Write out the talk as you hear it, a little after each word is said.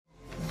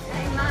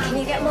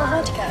like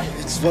more vodka?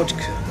 It's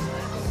vodka.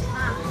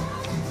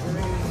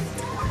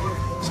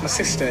 It's my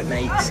sister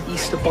makes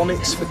Easter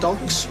bonnets for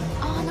dogs.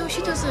 Oh, no,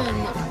 she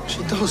doesn't.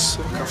 She does.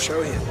 Look, I'll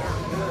show you.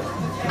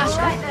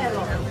 Asha?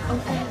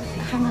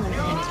 Hang on a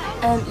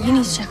minute. You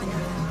need to check on your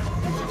room.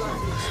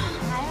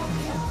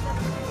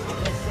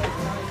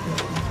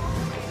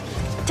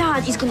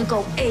 Dad, he's gonna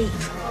go ape.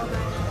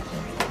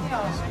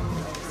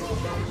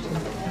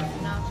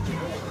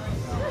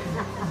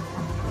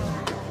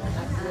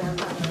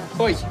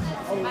 Oi!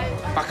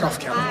 Back off,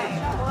 Kelly.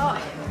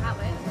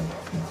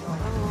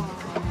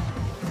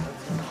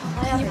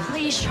 Can you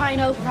please try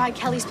and override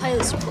Kelly's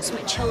playlist and put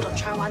something chilled on,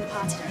 try and wind the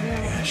party down?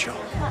 Yeah, sure.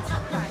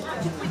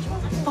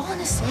 Falling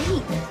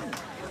asleep.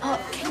 Oh,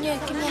 can you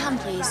give me a hand,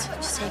 please?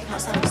 Just take him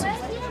outside or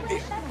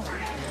something.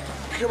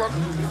 Come on.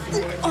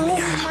 Oh,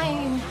 my...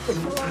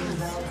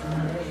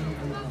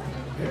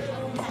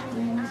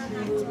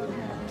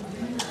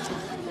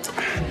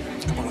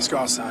 Come on, let's go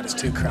outside. It's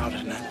too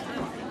crowded, isn't it?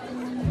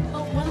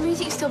 Oh, well, the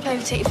music's still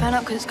playing. Take your phone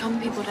up because it's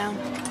calming people down.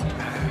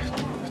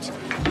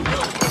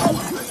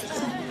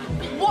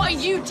 What are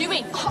you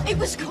doing? Oh, it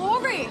was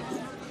Corrie.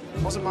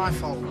 It wasn't my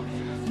fault.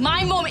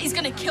 My mum is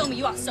gonna kill me.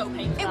 You are so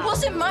painful. It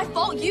wasn't my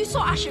fault. You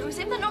saw Asha. It was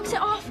him that knocked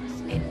it off.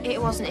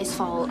 It wasn't his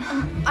fault.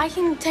 I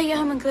can take it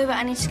home and glue it.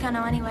 I need to scan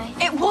now anyway.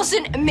 It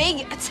wasn't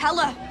me. Tell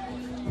her.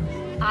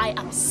 I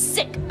am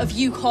sick of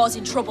you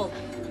causing trouble.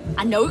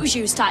 I know it was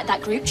you who started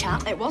that group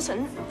chat. It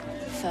wasn't.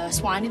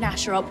 First winding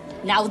Asha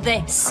up, now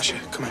this.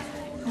 Asha, come here.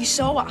 You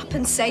saw what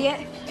happened. Say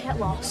it. Get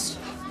lost.